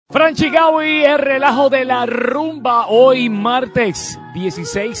Franchi Gaby, el relajo de la rumba, hoy martes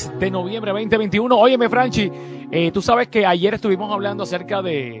 16 de noviembre 2021. Óyeme, Franchi, tú sabes que ayer estuvimos hablando acerca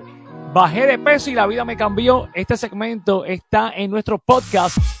de bajé de peso y la vida me cambió. Este segmento está en nuestro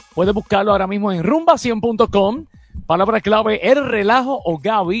podcast. Puedes buscarlo ahora mismo en rumba100.com. Palabra clave, el relajo o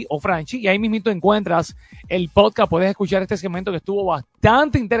Gaby o Franchi. Y ahí mismo encuentras el podcast. Puedes escuchar este segmento que estuvo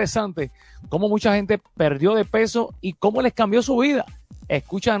bastante interesante. Cómo mucha gente perdió de peso y cómo les cambió su vida.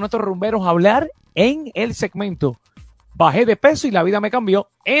 Escucha a nuestros rumberos hablar en el segmento bajé de peso y la vida me cambió.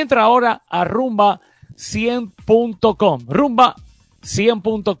 Entra ahora a rumba100.com.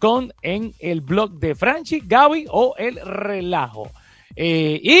 Rumba100.com en el blog de Franchi, Gaby o el relajo.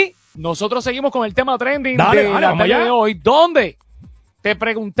 Y nosotros seguimos con el tema trending de la tarde de hoy, donde te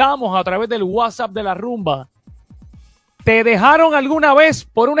preguntamos a través del WhatsApp de la rumba, ¿te dejaron alguna vez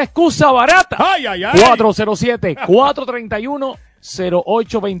por una excusa barata?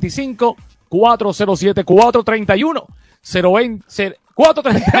 407-431-0825,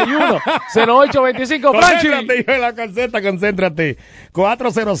 431-0825, Franchi. Concéntrate, hijo de la calceta, concéntrate.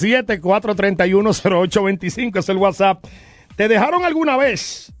 407-431-0825 es el WhatsApp. ¿Te dejaron alguna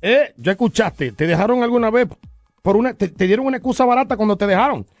vez? ¿Ya escuchaste? ¿Te dejaron alguna vez por una, te dieron una excusa barata cuando te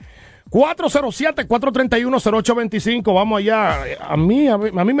dejaron? 407-431-0825, vamos allá. A mí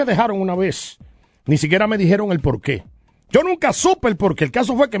me dejaron una vez. Ni siquiera me dijeron el por qué. Yo nunca supe el por qué. El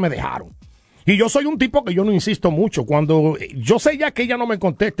caso fue que me dejaron. Y yo soy un tipo que yo no insisto mucho. Cuando yo sé ya que ella no me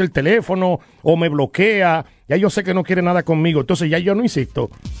contesta el teléfono o me bloquea, ya yo sé que no quiere nada conmigo. Entonces ya yo no insisto.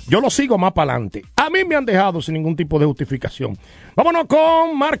 Yo lo sigo más para adelante. A mí me han dejado sin ningún tipo de justificación. Vámonos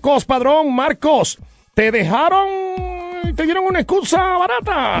con Marcos Padrón. Marcos, ¿te dejaron? ¿Te dieron una excusa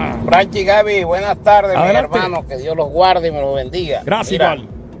barata? Franchi, Gaby, buenas tardes, Adelante. mis hermanos. Que Dios los guarde y me los bendiga. Gracias, Mira, igual.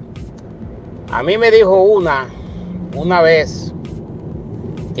 a mí me dijo una vez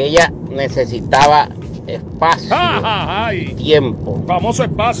que ella necesitaba espacio y tiempo. Famoso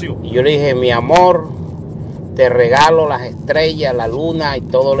espacio. Y yo le dije, mi amor, te regalo las estrellas, la luna y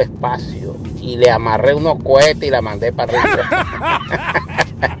todo el espacio. Y le amarré unos cohetes y la mandé para arriba.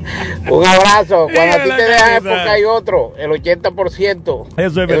 Un abrazo. Cuando a ti te dejan es porque hay otro, el 80%. Eso es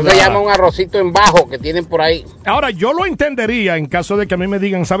Eso verdad. se llama un arrocito en bajo que tienen por ahí. Ahora, yo lo entendería en caso de que a mí me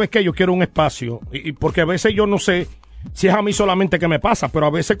digan, ¿sabes qué? Yo quiero un espacio. Y porque a veces yo no sé si es a mí solamente que me pasa, pero a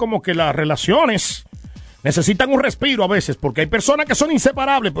veces como que las relaciones necesitan un respiro a veces, porque hay personas que son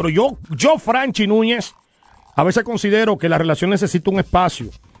inseparables, pero yo Franchi Núñez, a veces considero que la relación necesita un espacio.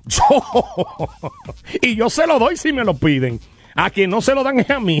 Y yo se lo doy si me lo piden. A quien no se lo dan es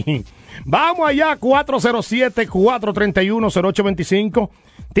a mí. Vamos allá, 407-431-0825.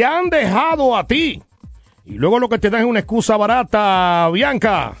 Te han dejado a ti. Y luego lo que te dan es una excusa barata,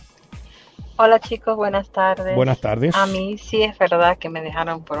 Bianca. Hola chicos, buenas tardes. Buenas tardes. A mí sí es verdad que me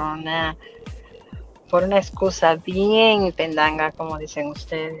dejaron por una excusa bien pendanga, como dicen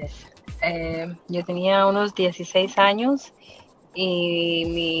ustedes. Yo tenía unos 16 años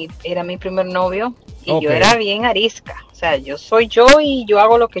y era mi primer novio y Okay. yo era bien arisca. O sea, yo soy yo y yo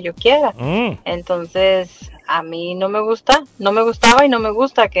hago lo que yo quiera. Entonces, a mí no me gustaba y no me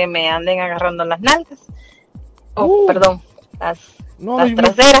gusta que me anden agarrando las nalgas. Perdón, las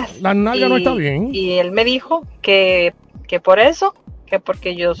traseras. La nalga no está bien. Y él me dijo que por eso, que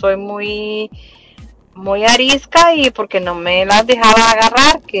porque yo soy muy arisca y porque no me las dejaba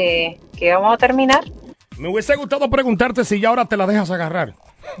agarrar, que vamos a terminar. Me hubiese gustado preguntarte si ya ahora te la dejas agarrar.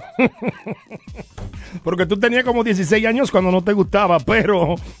 Porque tú tenías como 16 años cuando no te gustaba,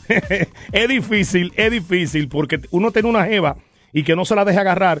 pero es difícil, porque uno tiene una jeva y que no se la deje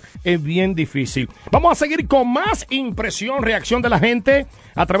agarrar es bien difícil. Vamos a seguir con más impresión, reacción de la gente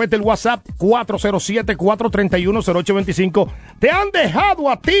a través del WhatsApp 407-431-0825. Te han dejado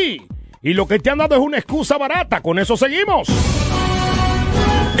a ti y lo que te han dado es una excusa barata. Con eso seguimos.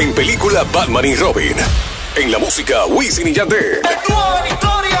 En película Batman y Robin. En la música Wisin y Yandel.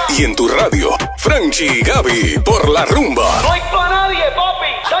 Y en tu radio, Franchi y Gaby por la rumba. No hay para nadie, papi.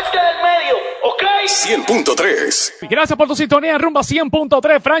 Salte del medio, ¿ok? 100.3. Gracias por tu sintonía en Rumba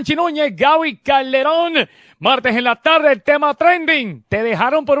 100.3. Franchi Núñez, Gaby Calderón. Martes en la tarde, el tema trending. ¿Te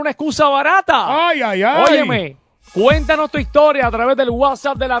dejaron por una excusa barata? Ay. Óyeme, cuéntanos tu historia a través del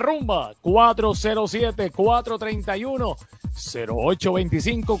WhatsApp de la rumba.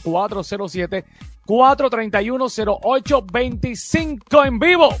 407-431-0825. 431-0825 en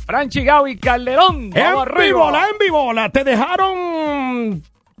vivo. Franchi, Gaby Calderón. Vamos arriba. En vivola. Te dejaron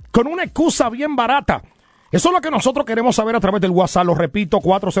con una excusa bien barata. Eso es lo que nosotros queremos saber a través del WhatsApp. Lo repito,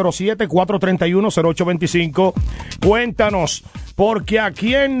 407-431-0825. Cuéntanos, porque a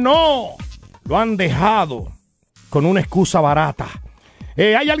quién no lo han dejado con una excusa barata.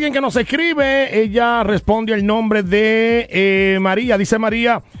 Hay alguien que nos escribe, ella responde el nombre de María, dice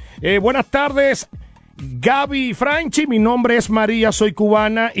María, buenas tardes, Gaby y Franchi, mi nombre es María, soy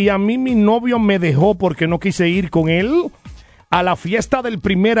cubana y a mí mi novio me dejó porque no quise ir con él a la fiesta del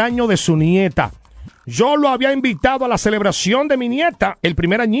primer año de su nieta. Yo lo había invitado a la celebración de mi nieta el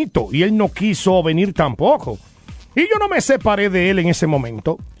primer añito y él no quiso venir tampoco. Y yo no me separé de él en ese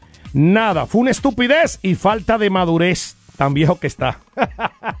momento. Nada, fue una estupidez y falta de madurez, tan viejo que está.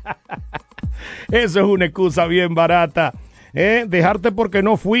 Eso es una excusa bien barata. Dejarte porque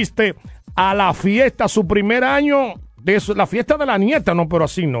no fuiste a la fiesta, su primer año, la fiesta de la nieta, no, pero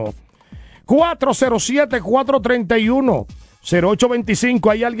así no.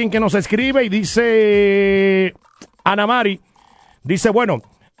 407-431-0825, hay alguien que nos escribe y dice, Ana Mari, dice, bueno,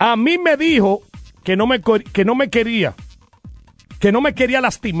 a mí me dijo que no me quería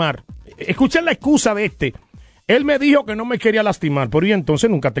lastimar. Escuchen la excusa de este. Él me dijo que no me quería lastimar, pero y entonces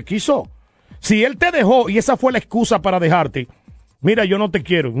nunca te quiso. Si él te dejó y esa fue la excusa para dejarte, mira, yo no te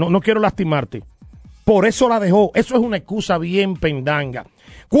quiero, no quiero lastimarte. Por eso la dejó. Eso es una excusa bien pendanga.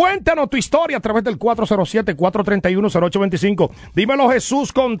 Cuéntanos tu historia a través del 407-431-0825. Dímelo,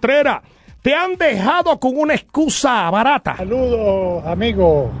 Jesús Contreras. ¿Te han dejado con una excusa barata? Saludos,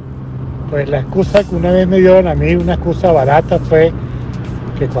 amigo. Pues la excusa que una vez me dieron a mí, una excusa barata, fue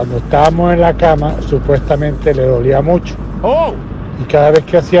que cuando estábamos en la cama, supuestamente le dolía mucho. Oh. Y cada vez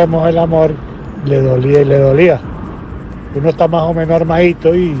que hacíamos el amor, le dolía y le dolía. Uno está más o menos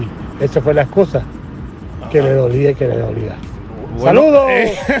armadito y esa fue la excusa. Que le dolía y que le dolía. Bueno, ¡saludos!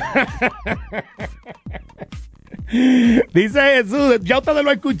 Dice Jesús, ya ustedes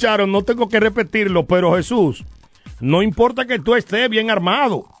lo escucharon, no tengo que repetirlo, pero Jesús, no importa que tú estés bien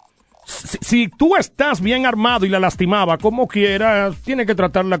armado. Si tú estás bien armado y la lastimaba, como quieras, tienes que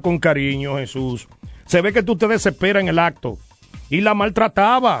tratarla con cariño, Jesús. Se ve que tú te desesperas en el acto y la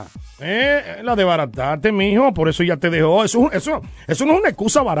maltrataba. La de baratarte, mijo, por eso ya te dejó. Eso no es una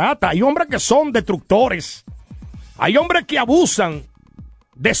excusa barata. Hay hombres que son destructores. Hay hombres que abusan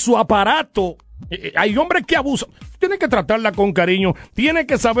de su aparato. Hay hombres que abusan. Tienes que tratarla con cariño. Tienes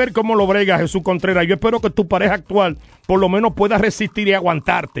que saber cómo lo brega, Jesús Contreras. Yo espero que tu pareja actual por lo menos pueda resistir y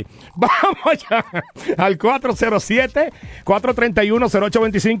aguantarte. Vamos allá al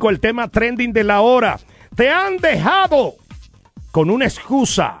 407-431-0825. El tema trending de la hora. Te han dejado con una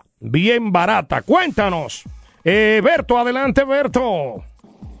excusa bien barata. Cuéntanos. Berto, adelante, Berto.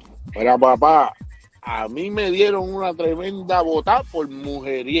 Mira, papá, a mí me dieron una tremenda botada por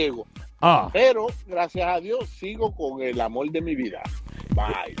mujeriego. Pero, gracias a Dios, sigo con el amor de mi vida.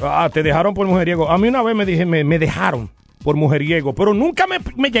 Bye. Te dejaron por mujeriego. A mí una vez me dejaron por mujeriego, pero nunca me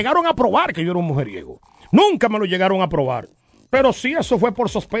llegaron a probar que yo era un mujeriego. Nunca me lo llegaron a probar. Pero sí, eso fue por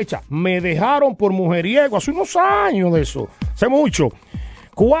sospecha. Me dejaron por mujeriego hace unos años de eso. Hace mucho.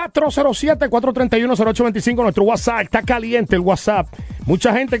 407-431-0825, nuestro WhatsApp, está caliente el WhatsApp.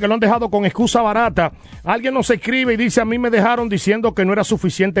 Mucha gente que lo han dejado con excusa barata. Alguien nos escribe y dice, a mí me dejaron diciendo que no era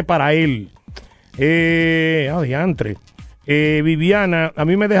suficiente para él. Diantre. Viviana, a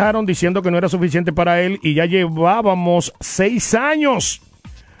mí me dejaron diciendo que no era suficiente para él y ya llevábamos 6 años.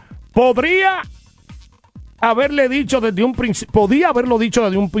 Podía haberlo dicho desde un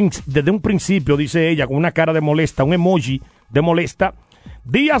principio, dice ella, con una cara de molesta, un emoji de molesta.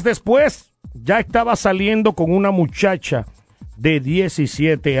 Días después, ya estaba saliendo con una muchacha de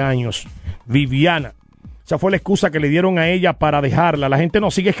 17 años, Viviana. Esa fue la excusa que le dieron a ella para dejarla. La gente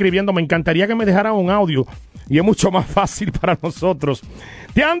nos sigue escribiendo, me encantaría que me dejaran un audio y es mucho más fácil para nosotros.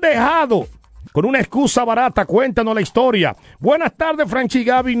 Te han dejado con una excusa barata, cuéntanos la historia. Buenas tardes, Franchi y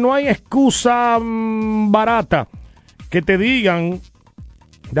Gaby, no hay excusa barata que te digan.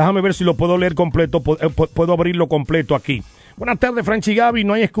 Déjame ver si lo puedo leer completo, puedo abrirlo completo aquí. Buenas tardes, Franchi y Gaby,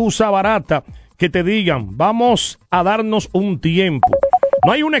 no hay excusa barata que te digan, vamos a darnos un tiempo.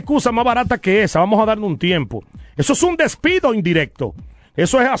 No hay una excusa más barata que esa, vamos a darnos un tiempo. Eso es un despido indirecto.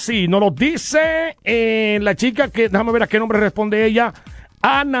 Eso es así, nos lo dice la chica que, déjame ver a qué nombre responde ella,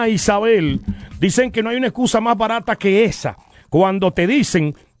 Ana Isabel. Dicen que no hay una excusa más barata que esa. Cuando te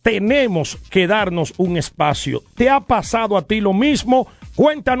dicen, tenemos que darnos un espacio. ¿Te ha pasado a ti lo mismo?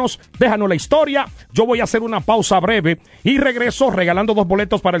 Cuéntanos, déjanos la historia. Yo voy a hacer una pausa breve y regreso regalando 2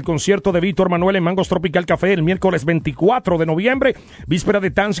 boletos para el concierto de Víctor Manuel en Mangos Tropical Café el miércoles 24 de noviembre, víspera de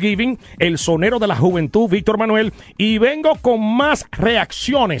Thanksgiving, el sonero de la juventud, Víctor Manuel, y vengo con más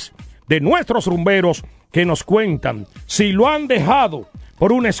reacciones de nuestros rumberos que nos cuentan si lo han dejado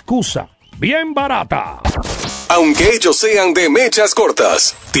por una excusa bien barata. Aunque ellos sean de mechas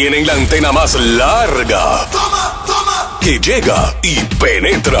cortas, tienen la antena más larga. Toma, que llega y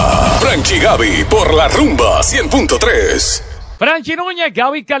penetra. Franchi y Gaby por la Rumba 100.3. Franchi Núñez,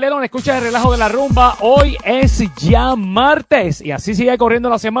 Gaby Calderón, escucha el relajo de la rumba. Hoy es ya martes y así sigue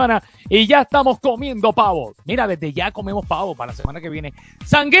corriendo la semana y ya estamos comiendo pavo. Mira, desde ya comemos pavo para la semana que viene.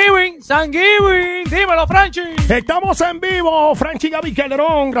 Thanksgiving, dímelo, Franchi. Estamos en vivo, Franchi y Gaby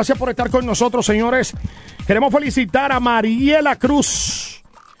Calderón. Gracias por estar con nosotros, señores. Queremos felicitar a Mariela Cruz.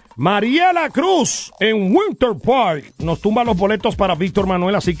 Mariela Cruz en Winter Park nos tumba los boletos para Víctor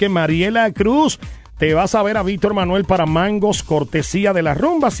Manuel, así que Mariela Cruz, te vas a ver a Víctor Manuel para Mangos, cortesía de la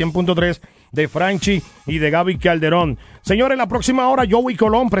rumba 100.3 de Franchi y de Gaby Calderón. Señores, en la próxima hora Joey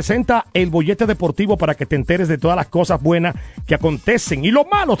Colón presenta el bollete deportivo para que te enteres de todas las cosas buenas que acontecen y lo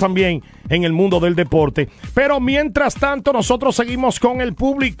malo también en el mundo del deporte. Pero mientras tanto nosotros seguimos con el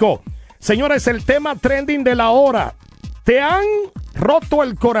público. Señores, el tema trending de la hora. ¿Te han roto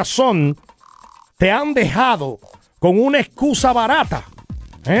el corazón? ¿Te han dejado con una excusa barata?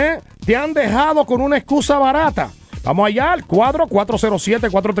 Te han dejado con una excusa barata. Vamos allá al cuadro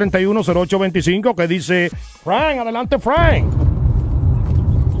 407-431-0825 que dice Frank. Adelante, Frank.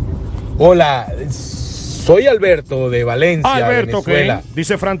 Hola, soy Alberto de Valencia, Alberto, Venezuela. ¿qué?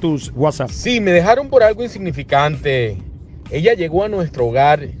 Dice Frank tus WhatsApp. Sí, me dejaron por algo insignificante. Ella llegó a nuestro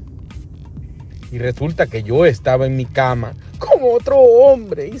hogar y resulta que yo estaba en mi cama con otro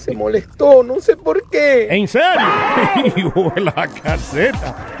hombre y se molestó, no sé por qué. ¿En serio? Hijo de la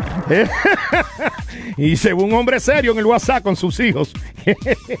caseta. Y según un hombre serio en el WhatsApp con sus hijos.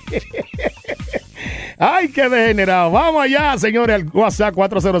 Ay, qué degenerado. Vamos allá, señores, al WhatsApp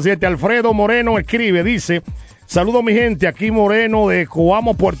 407. Alfredo Moreno escribe, dice: saludo mi gente, aquí Moreno de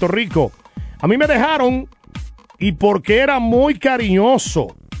Coamo, Puerto Rico. A mí me dejaron y porque era muy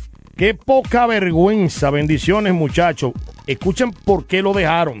cariñoso. Qué poca vergüenza. Bendiciones, muchachos. Escuchen por qué lo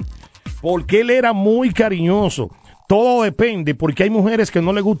dejaron. Porque él era muy cariñoso. Todo depende, porque hay mujeres que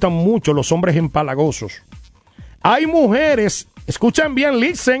no le gustan mucho los hombres empalagosos. Hay mujeres, escuchen bien,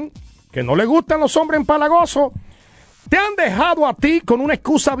 listen, que no le gustan los hombres empalagosos. Te han dejado a ti con una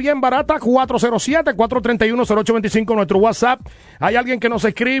excusa bien barata. 407-431-0825 nuestro WhatsApp. Hay alguien que nos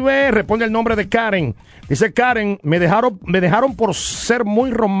escribe, responde el nombre de Karen. Dice Karen, me dejaron por ser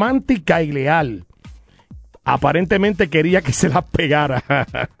muy romántica y leal. Aparentemente quería que se la pegara. A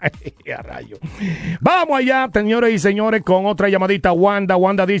rayo. Vamos allá, señores y señores, con otra llamadita.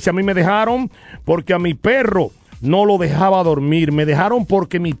 Wanda dice, a mí me dejaron porque a mi perro no lo dejaba dormir. Me dejaron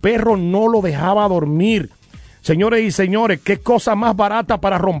porque mi perro no lo dejaba dormir. Señores y señores, qué cosa más barata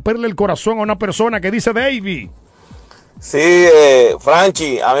para romperle el corazón a una persona, que dice Davey. Sí,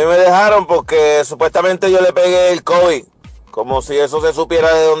 Franchi, a mí me dejaron porque supuestamente yo le pegué el COVID. Como si eso se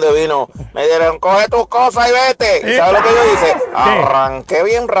supiera de dónde vino. Me dijeron, coge tus cosas y vete. ¿Y sabes lo que yo hice? Arranqué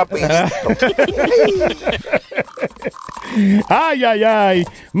bien rapidito. Ay.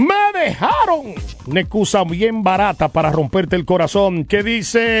 Me dejaron. Una excusa bien barata para romperte el corazón. ¿Qué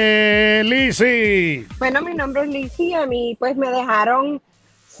dice Lizzy? Bueno, mi nombre es Lizzy. A mí pues me dejaron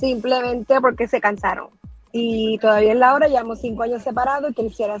simplemente porque se cansaron. Y todavía es la hora, llevamos 5 años separados y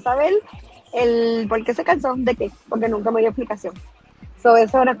quisiera saber el por qué se cansó, de qué, porque nunca me dio explicación. Eso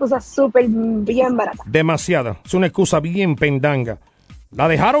es una excusa súper bien barata. Demasiada, es una excusa bien pendanga. ¿La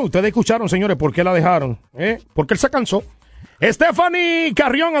dejaron? Ustedes escucharon, señores, ¿por qué la dejaron? Porque él se cansó. Stephanie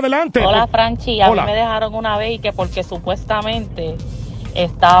Carrión, adelante. Hola, Franchi, a mí me dejaron una vez y que porque supuestamente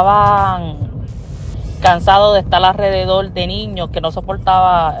estaban cansados de estar alrededor de niños, que no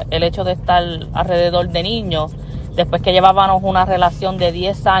soportaba el hecho de estar alrededor de niños, después que llevábamos una relación de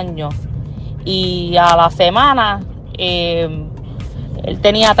 10 años. Y a la semana él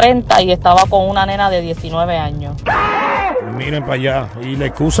tenía 30 y estaba con una nena de 19 años. Miren para allá. Y la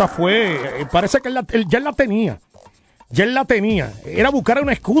excusa fue, parece que él ya la tenía. Ya él la tenía. Era buscar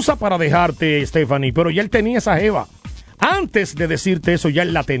una excusa para dejarte, Stephanie, pero ya él tenía esa jeva. Antes de decirte eso, ya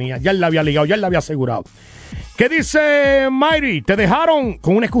él la tenía. Ya él la había ligado, ya él la había asegurado. ¿Qué dice Mayri? Te dejaron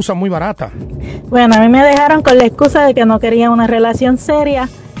con una excusa muy barata. Bueno, a mí me dejaron con la excusa de que no querían una relación seria.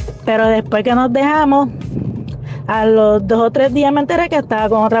 Pero después que nos dejamos, a los 2 o 3 días me enteré que estaba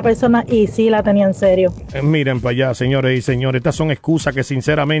con otra persona y sí la tenía en serio. Miren para allá, señores y señores, estas son excusas que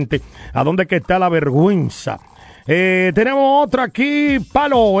sinceramente, ¿a dónde que está la vergüenza? Tenemos otra aquí,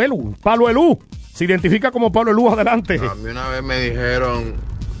 Palo Elú. Se identifica como Pablo Elú, adelante. A mí una vez me dijeron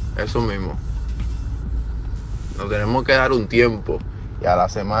eso mismo. Nos tenemos que dar un tiempo. Y a la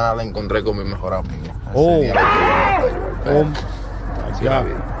semana la encontré con mi mejor amigo.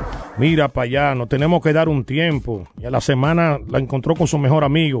 Mira para allá, nos tenemos que dar un tiempo. Y a la semana la encontró con su mejor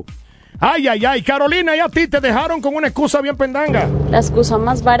amigo. Ay. Carolina, ¿y a ti te dejaron con una excusa bien pendanga? La excusa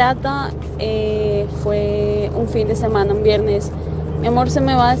más barata fue un fin de semana, un viernes. Mi amor, se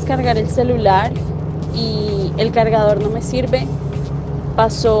me va a descargar el celular y el cargador no me sirve.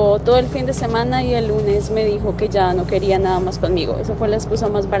 Pasó todo el fin de semana y el lunes me dijo que ya no quería nada más conmigo. Esa fue la excusa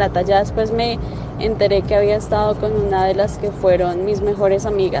más barata. Ya después me enteré que había estado con una de las que fueron mis mejores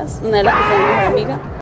amigas, una de las que fue mi mejor amiga.